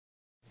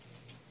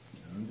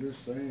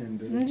just saying,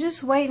 dude. I'm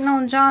just waiting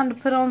on John to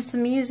put on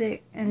some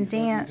music and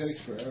dance. It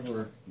takes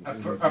forever. I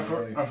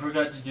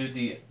forgot to do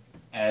the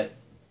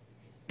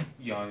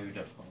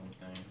 @yahoo.com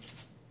thing.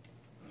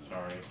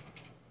 Sorry.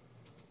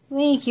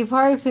 Link, you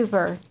party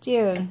pooper.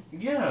 Dude.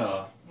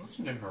 Yeah,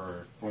 listen to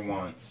her for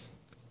once.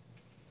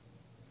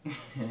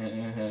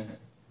 And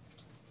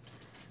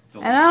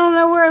I don't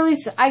know where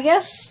Lisa. I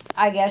guess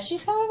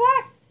she's coming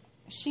back.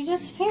 She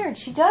disappeared.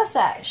 She does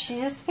that. She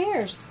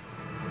disappears.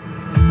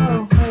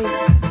 Oh wait.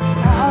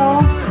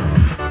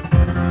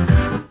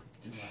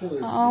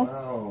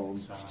 Uh-oh.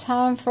 It's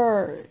time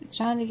for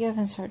John to get up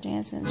and start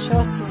dancing. Show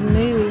us his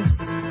moves.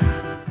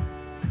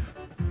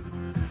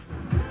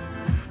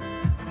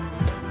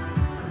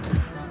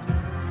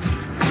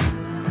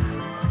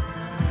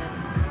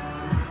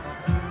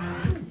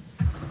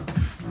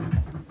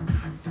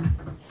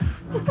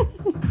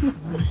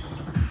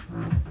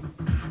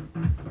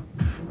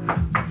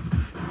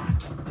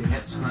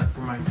 Dance hunt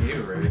for my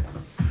Gatorade.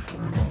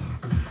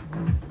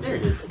 There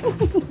it is.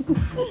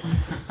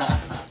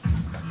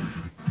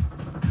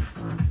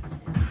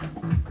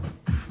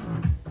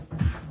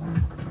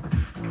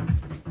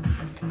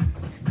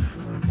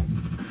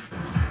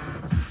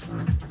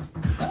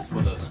 That's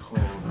what it's called.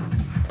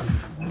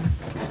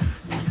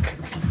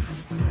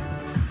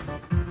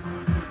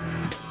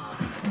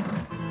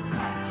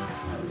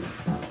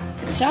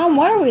 John,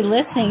 what are we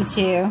listening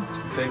to?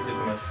 Infected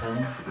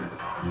mushroom.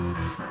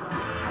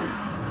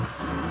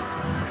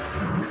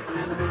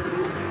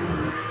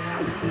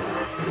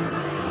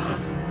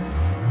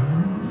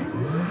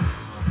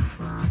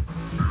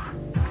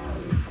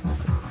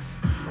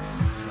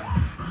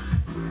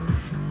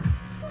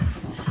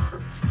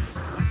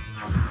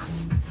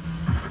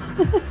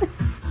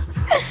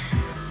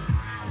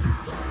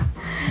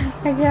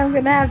 Okay, I'm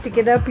gonna have to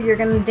get up or you're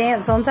gonna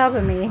dance on top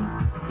of me.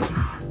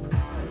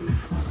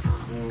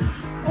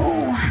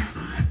 Oh.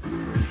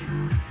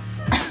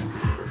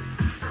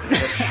 I'm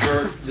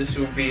sure this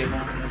will be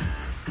enough.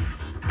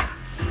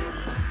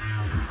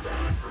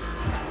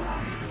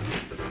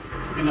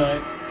 Good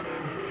night.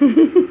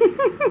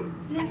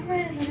 Is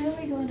everybody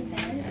literally going to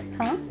bed?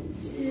 Huh?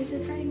 Is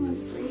everybody going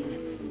to sleep?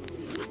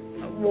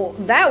 Well,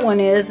 that one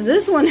is.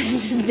 This one is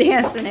just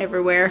dancing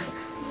everywhere. You're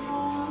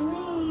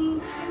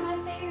my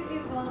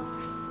favorite. Well,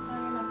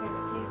 you're my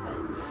favorite too, but...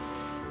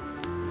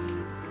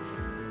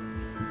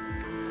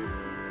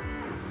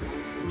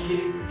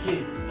 Kitty.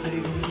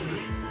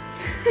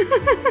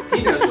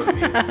 He knows what it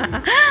means.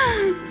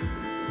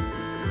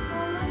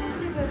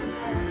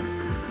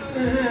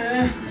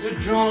 So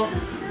drunk.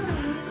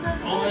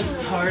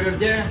 Almost tired of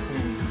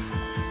dancing.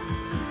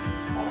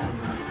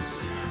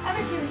 Almost. I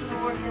wish he was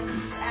working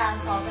his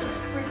ass off at the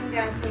freaking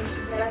gas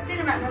station, but I've seen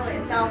him at probably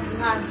 1,000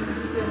 times and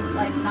just been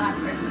like not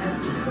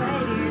recognized. Just like,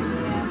 hey dude,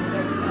 yeah,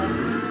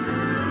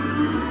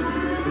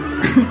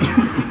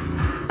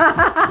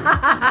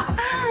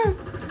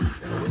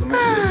 That was a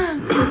mistake.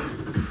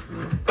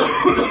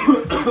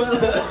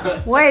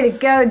 Way to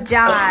go,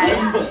 John.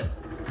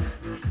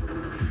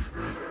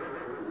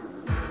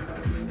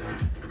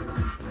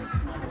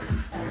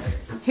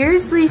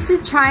 Here's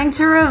Lisa trying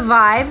to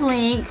revive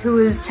Link, who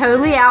is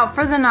totally out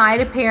for the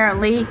night,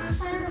 apparently.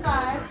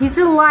 He's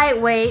a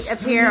lightweight,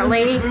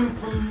 apparently.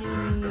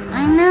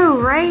 I know,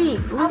 right?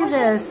 Look at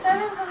this.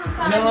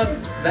 You know what?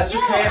 That's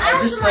okay. I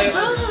just lay on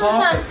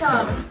top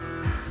of him.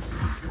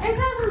 I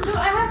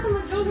have some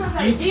with Jules on the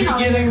side. You're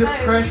getting the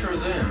pressure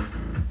then.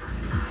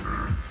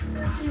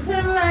 Put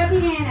him on my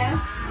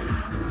piano.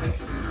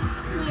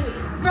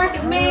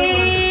 Rocket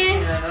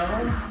Man.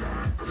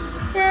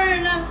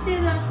 Turn up,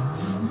 sit up.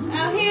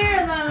 Out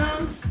here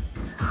alone.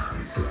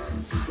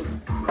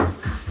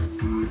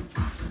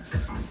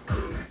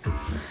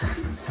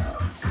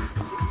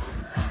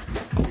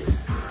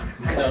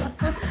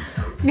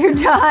 You're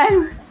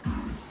done?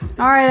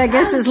 Alright, I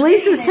guess it's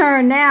Lisa's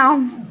turn now.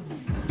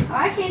 Oh,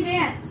 I can't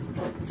dance.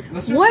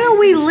 What are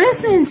we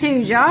listening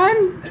to, John?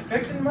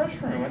 Infected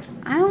mushroom.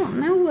 I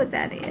don't know what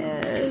that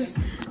is.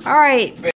 Alright.